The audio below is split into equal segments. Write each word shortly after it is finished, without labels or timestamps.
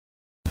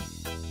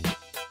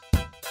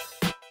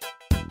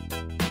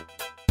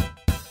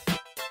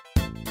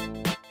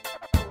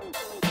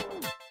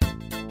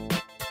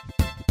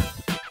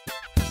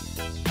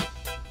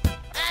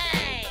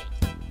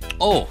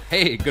Oh,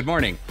 hey, good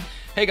morning.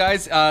 Hey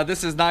guys,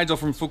 this is Nigel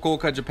from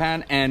Fukuoka,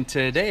 Japan, and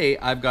today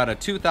I've got a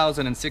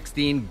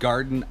 2016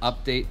 garden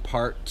update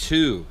part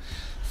 2.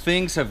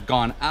 Things have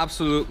gone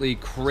absolutely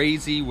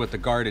crazy with the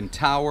garden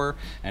tower,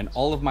 and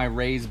all of my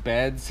raised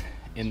beds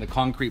in the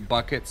concrete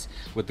buckets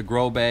with the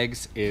grow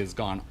bags is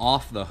gone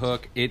off the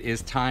hook. It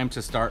is time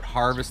to start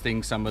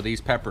harvesting some of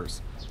these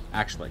peppers.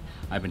 Actually,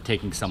 I've been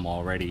taking some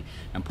already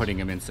and putting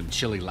them in some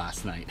chili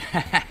last night.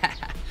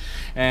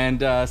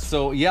 And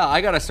so yeah,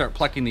 I gotta start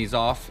plucking these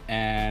off,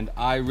 and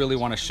I really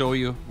want to show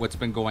you what's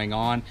been going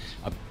on.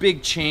 A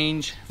big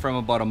change from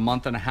about a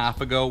month and a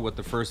half ago with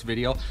the first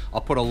video.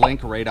 I'll put a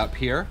link right up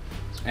here.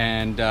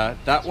 And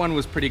that one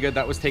was pretty good.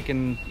 That was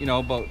taken, you know,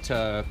 about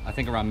I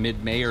think around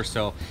mid-May or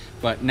so.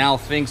 But now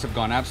things have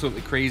gone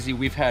absolutely crazy.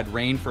 We've had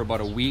rain for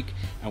about a week,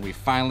 and we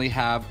finally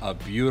have a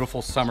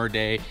beautiful summer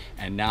day,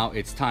 and now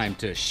it's time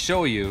to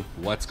show you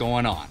what's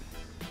going on.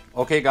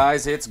 Okay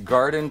guys, it's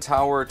garden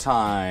tower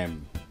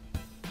time.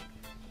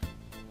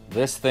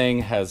 This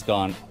thing has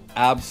gone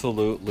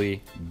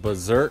absolutely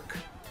berserk.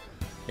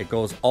 It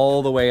goes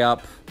all the way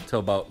up to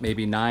about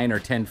maybe 9 or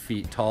 10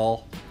 feet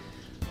tall.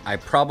 I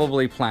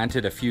probably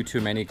planted a few too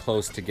many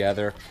close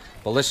together,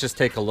 but let's just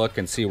take a look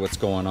and see what's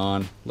going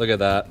on. Look at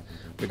that.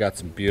 We got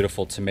some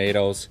beautiful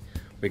tomatoes.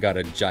 We got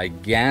a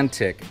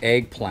gigantic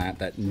eggplant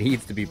that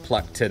needs to be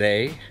plucked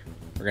today.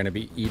 We're gonna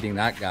be eating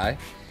that guy.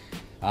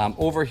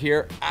 Over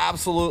here,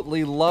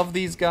 absolutely love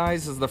these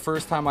guys. This is the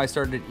first time I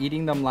started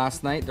eating them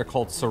last night. They're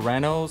called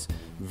serranos,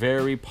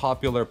 very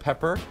popular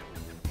pepper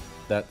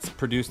that's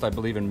produced, I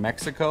believe, in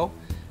Mexico.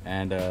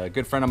 And a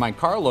good friend of mine,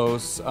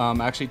 Carlos,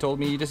 actually told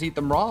me you just eat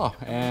them raw,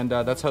 and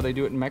that's how they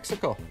do it in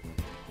Mexico.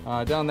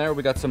 Down there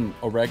we got some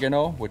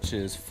oregano, which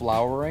is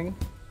flowering.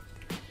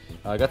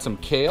 I got some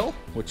kale,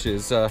 which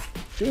is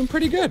doing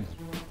pretty good,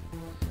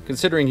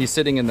 considering he's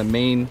sitting in the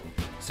main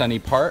sunny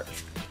part.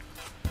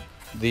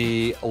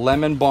 The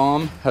lemon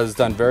balm has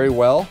done very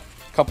well.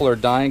 A couple are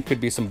dying, could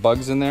be some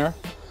bugs in there.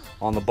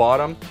 On the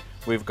bottom,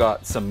 we've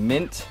got some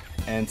mint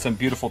and some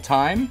beautiful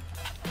thyme.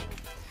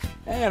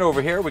 And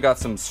over here we got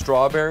some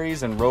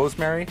strawberries and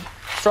rosemary.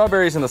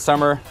 Strawberries in the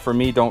summer for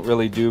me don't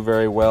really do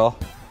very well.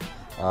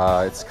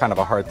 It's kind of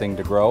a hard thing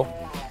to grow.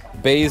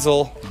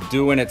 Basil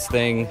doing its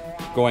thing,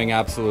 going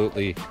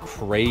absolutely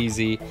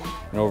crazy.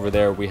 And over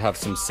there we have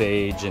some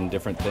sage and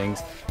different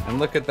things. And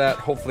look at that,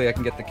 hopefully I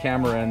can get the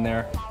camera in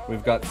there.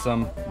 We've got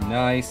some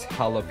nice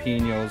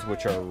jalapenos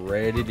which are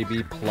ready to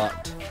be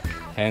plucked.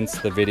 Hence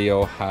the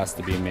video has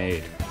to be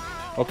made.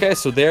 Okay,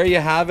 so there you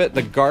have it.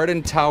 The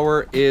garden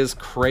tower is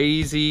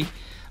crazy.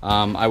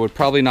 I would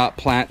probably not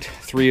plant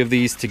 3 of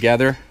these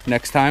together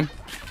next time.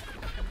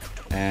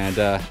 And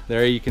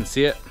there you can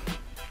see it.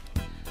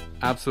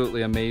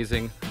 Absolutely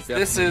amazing.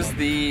 This is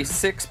the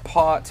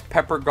 6-pot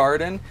pepper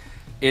garden.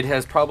 It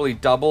has probably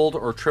doubled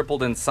or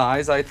tripled in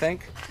size, I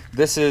think.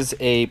 This is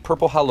a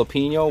purple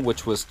jalapeno,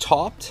 which was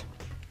topped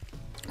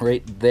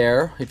right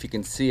there, if you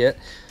can see it.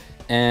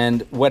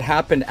 And what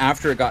happened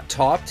after it got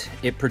topped,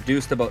 it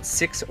produced about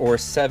 6 or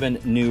 7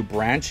 new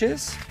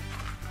branches.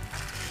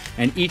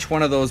 And each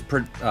one of those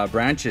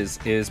branches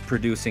is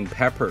producing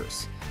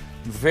peppers.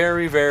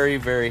 Very, very,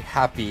 very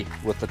happy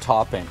with the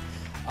topping.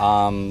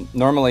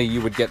 Normally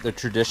you would get the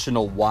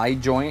traditional Y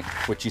joint,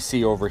 which you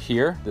see over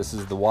here. This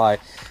is the Y.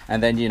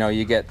 And then, you know,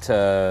 you get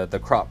the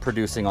crop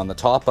producing on the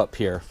top up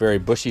here. Very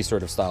bushy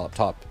sort of style up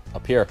top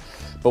up here.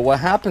 But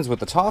what happens with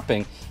the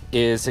topping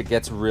is it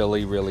gets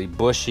really, really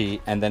bushy,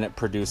 and then it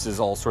produces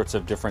all sorts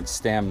of different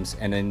stems.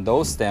 And in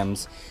those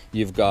stems,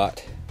 you've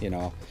got, you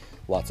know,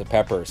 lots of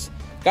peppers.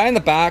 Guy in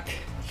the back,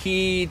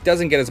 he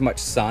doesn't get as much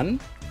sun,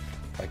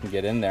 if I can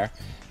get in there.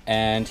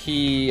 And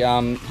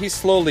he's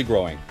slowly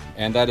growing.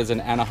 And that is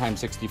an Anaheim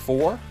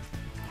 64.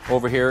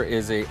 Over here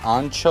is a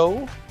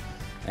ancho,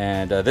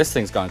 and this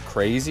thing's gone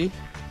crazy.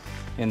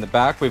 In the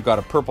back, we've got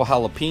a purple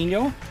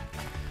jalapeno.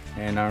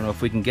 And I don't know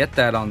if we can get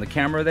that on the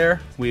camera there.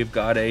 We've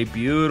got a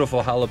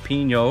beautiful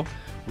jalapeno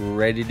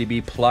ready to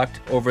be plucked.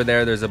 Over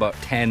there, there's about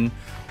 10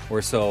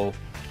 or so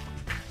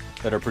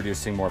that are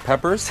producing more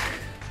peppers.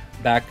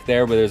 Back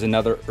there, where there's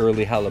another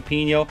early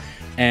jalapeno.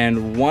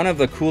 And one of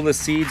the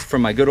coolest seeds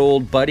from my good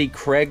old buddy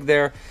Craig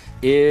there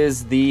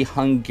is the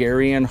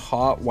Hungarian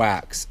hot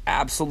wax.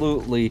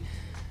 Absolutely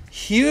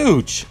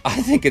huge.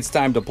 I think it's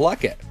time to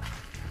pluck it.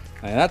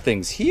 And that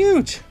thing's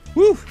huge.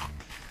 Woo!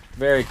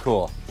 Very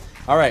cool.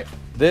 All right.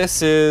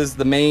 This is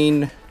the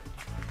main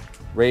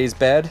raised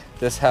bed.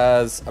 This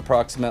has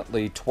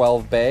approximately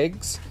 12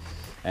 bags,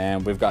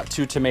 and we've got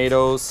 2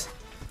 tomatoes,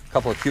 a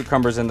couple of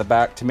cucumbers in the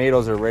back.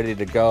 Tomatoes are ready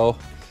to go.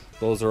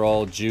 Those are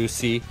all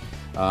juicy.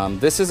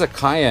 This is a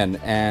cayenne,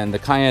 and the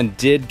cayenne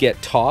did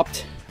get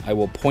topped. I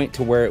will point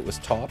to where it was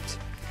topped,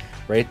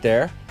 right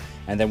there.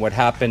 And then what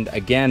happened,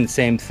 again,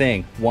 same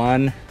thing.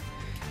 1,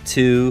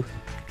 2,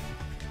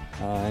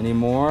 any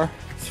more?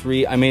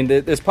 3. I mean,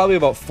 there's probably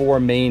about 4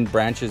 main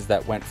branches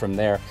that went from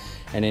there.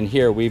 And in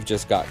here, we've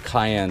just got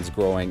cayennes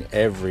growing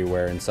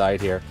everywhere inside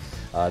here.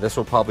 This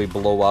will probably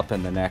blow up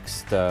in the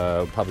next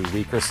probably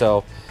week or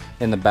so.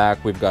 In the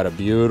back, we've got a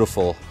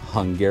beautiful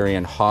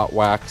Hungarian hot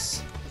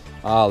wax.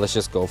 Let's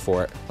just go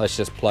for it. Let's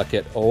just pluck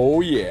it.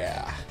 Oh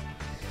yeah.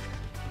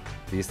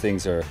 These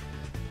things are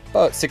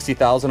about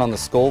 60,000 on the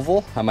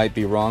Scoville. I might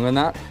be wrong on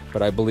that,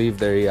 but I believe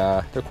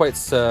they're quite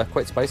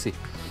spicy.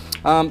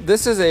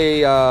 This is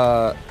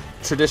a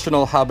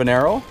traditional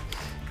habanero,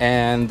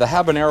 and the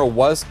habanero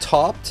was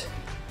topped.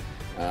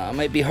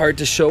 Might be hard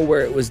to show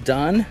where it was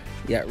done.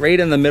 Yeah, right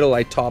in the middle.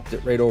 I topped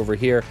it right over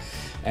here,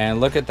 and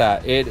look at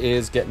that. It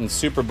is getting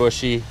super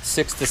bushy.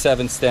 6 to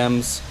 7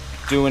 stems,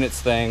 doing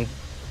its thing.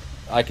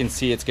 I can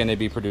see it's going to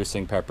be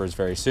producing peppers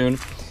very soon.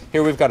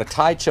 Here we've got a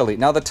Thai chili.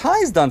 Now the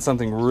Thai's done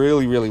something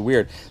really, really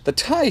weird. The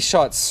Thai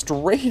shot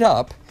straight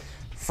up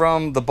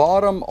from the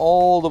bottom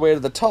all the way to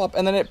the top,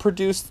 and then it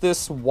produced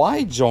this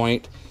wide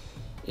joint,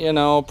 you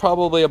know,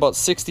 probably about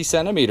 60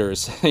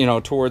 centimeters, you know,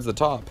 towards the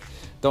top.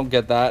 Don't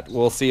get that.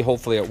 We'll see.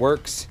 Hopefully it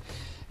works.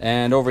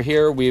 And over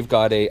here we've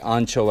got a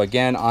ancho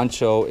again.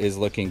 Ancho is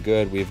looking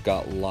good. We've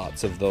got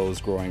lots of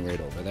those growing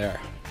right over there.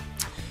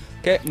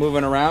 Okay,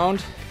 moving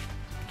around.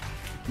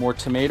 More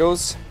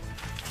tomatoes.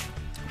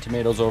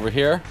 Tomatoes over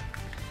here.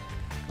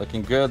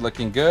 Looking good,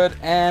 looking good.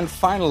 And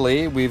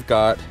finally, we've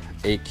got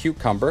a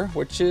cucumber,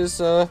 which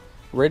is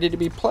ready to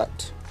be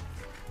plucked.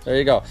 There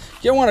you go.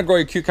 You don't want to grow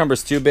your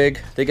cucumbers too big.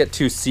 They get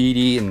too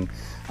seedy, and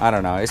I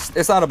don't know.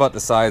 It's not about the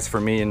size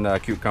for me in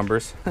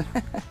cucumbers.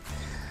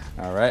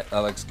 All right, that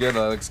looks good,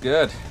 that looks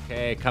good.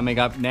 Okay, coming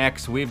up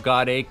next, we've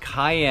got a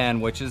cayenne,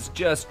 which is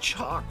just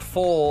chock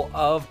full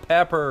of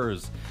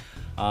peppers.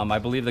 I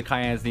believe the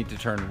cayennes need to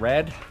turn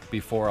red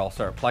before I'll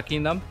start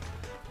plucking them.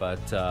 But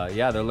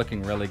yeah, they're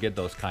looking really good,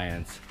 those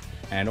cayennes.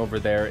 And over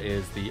there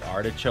is the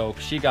artichoke.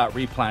 She got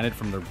replanted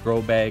from the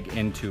grow bag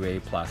into a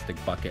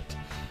plastic bucket.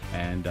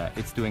 And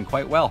it's doing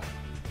quite well.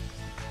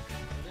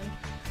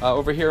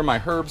 Over here,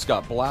 my herbs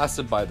got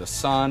blasted by the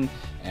sun,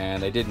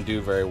 and they didn't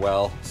do very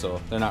well,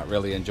 so they're not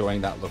really enjoying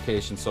that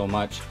location so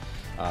much.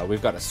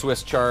 We've got a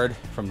Swiss chard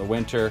from the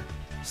winter,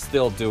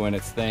 still doing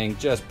its thing,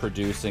 just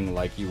producing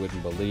like you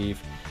wouldn't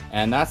believe.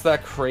 And that's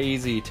that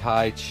crazy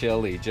Thai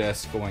chili,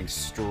 just going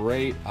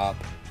straight up.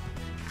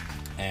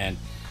 And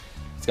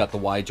it's got the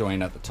Y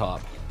joint at the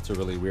top. It's a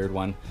really weird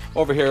one.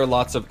 Over here,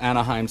 lots of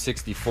Anaheim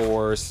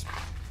 64s.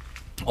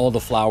 All the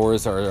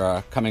flowers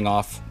are coming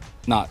off.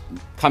 Not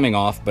coming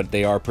off, but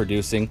they are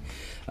producing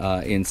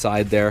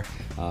inside there.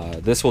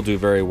 This will do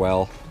very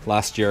well.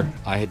 Last year,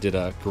 I did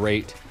a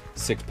great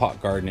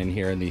 6-pot garden in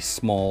here in these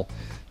small,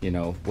 you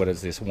know, what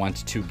is this, 1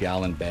 to 2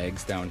 gallon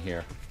bags down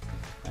here.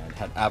 And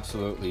had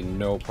absolutely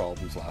no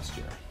problems last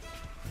year.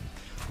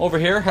 Over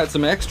here, had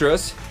some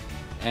extras.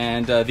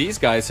 And these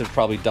guys have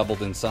probably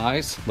doubled in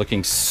size,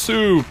 looking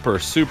super,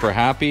 super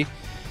happy.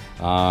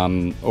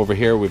 Over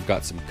here, we've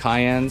got some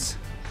cayennes.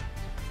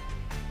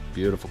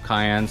 Beautiful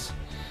cayennes.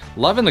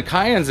 Loving the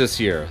cayennes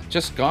this year.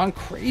 Just gone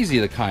crazy,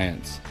 the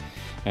cayennes.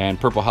 And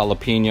purple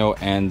jalapeno,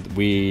 and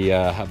we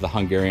have the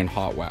Hungarian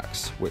hot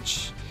wax,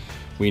 which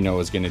we know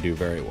is going to do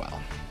very well.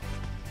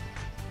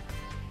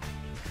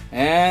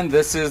 And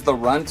this is the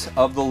runt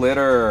of the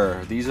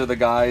litter. These are the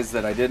guys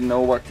that I didn't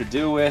know what to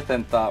do with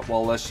and thought,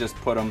 well, let's just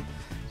put them,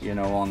 you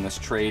know, on this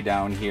tray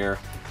down here.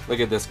 Look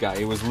at this guy.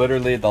 He was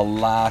literally the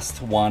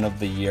last one of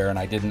the year, and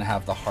I didn't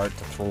have the heart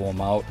to throw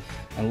him out.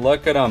 And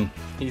look at him.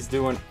 He's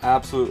doing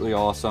absolutely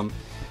awesome.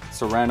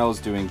 Sereno's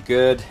doing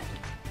good.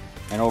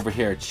 And over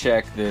here,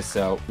 check this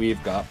out.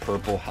 We've got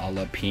purple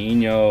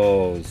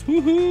jalapenos.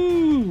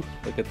 Woohoo!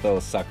 Look at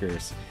those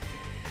suckers.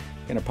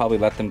 Gonna probably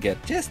let them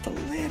get just a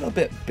little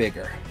bit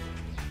bigger.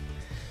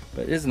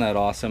 But isn't that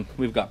awesome?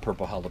 We've got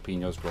purple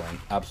jalapenos growing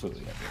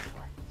absolutely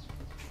everywhere.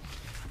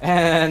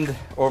 And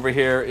over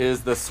here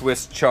is the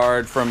Swiss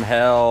chard from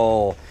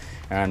hell.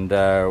 And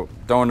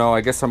don't know,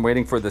 I guess I'm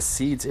waiting for the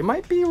seeds. It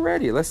might be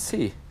ready, let's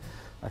see.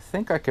 I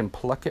think I can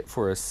pluck it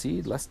for a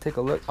seed. Let's take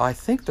a look. I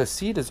think the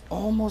seed is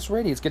almost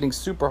ready. It's getting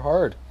super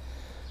hard.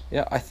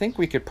 Yeah, I think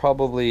we could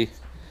probably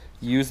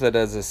use that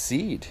as a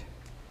seed.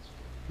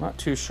 Not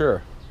too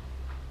sure.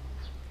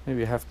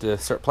 Maybe I have to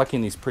start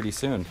plucking these pretty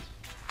soon.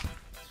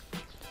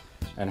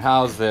 And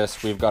how's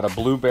this? We've got a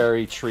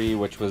blueberry tree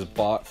which was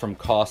bought from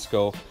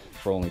Costco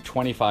for only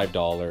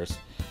 $25,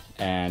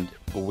 and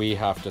we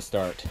have to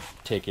start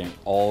taking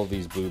all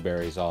these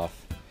blueberries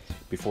off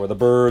before the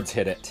birds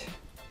hit it.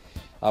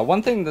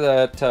 One thing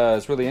that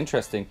is really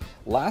interesting,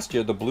 last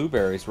year the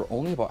blueberries were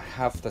only about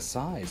half the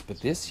size, but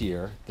this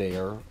year they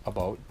are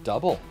about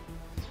double.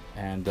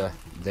 And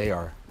they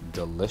are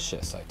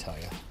delicious, I tell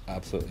you.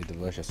 Absolutely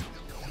delicious.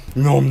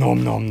 Nom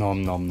nom nom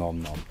nom nom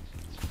nom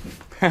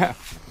nom.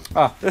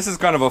 This is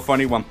kind of a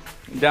funny one.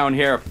 Down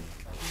here,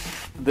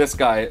 this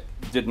guy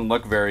didn't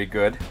look very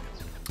good,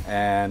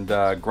 and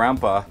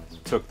Grandpa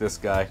took this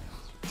guy,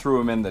 threw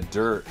him in the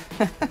dirt,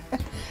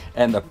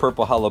 and the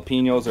purple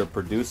jalapenos are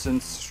producing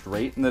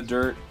straight in the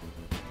dirt.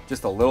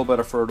 Just a little bit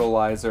of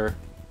fertilizer,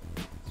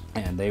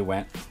 and they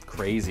went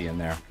crazy in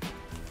there.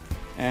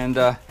 And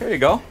here you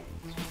go.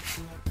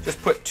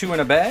 Just put 2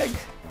 in a bag,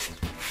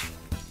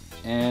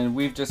 and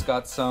we've just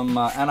got some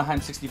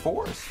Anaheim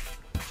 64s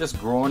just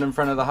growing in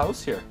front of the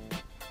house here.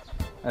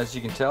 As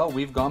you can tell,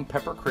 we've gone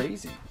pepper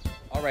crazy.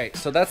 All All right,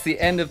 so that's the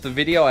end of the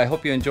video. I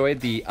hope you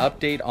enjoyed the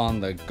update on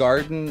the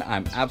garden.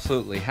 I'm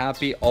absolutely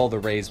happy. All the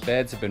raised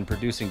beds have been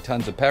producing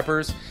tons of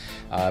peppers.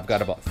 I've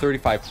got about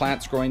 35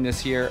 plants growing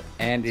this year,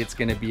 and it's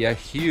gonna be a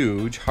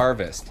huge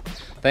harvest.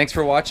 Thanks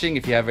for watching.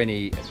 If you have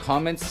any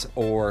comments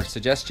or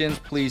suggestions,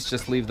 please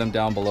just leave them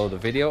down below the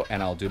video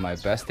and I'll do my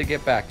best to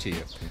get back to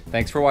you.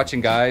 Thanks for watching,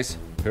 guys.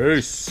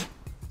 Peace.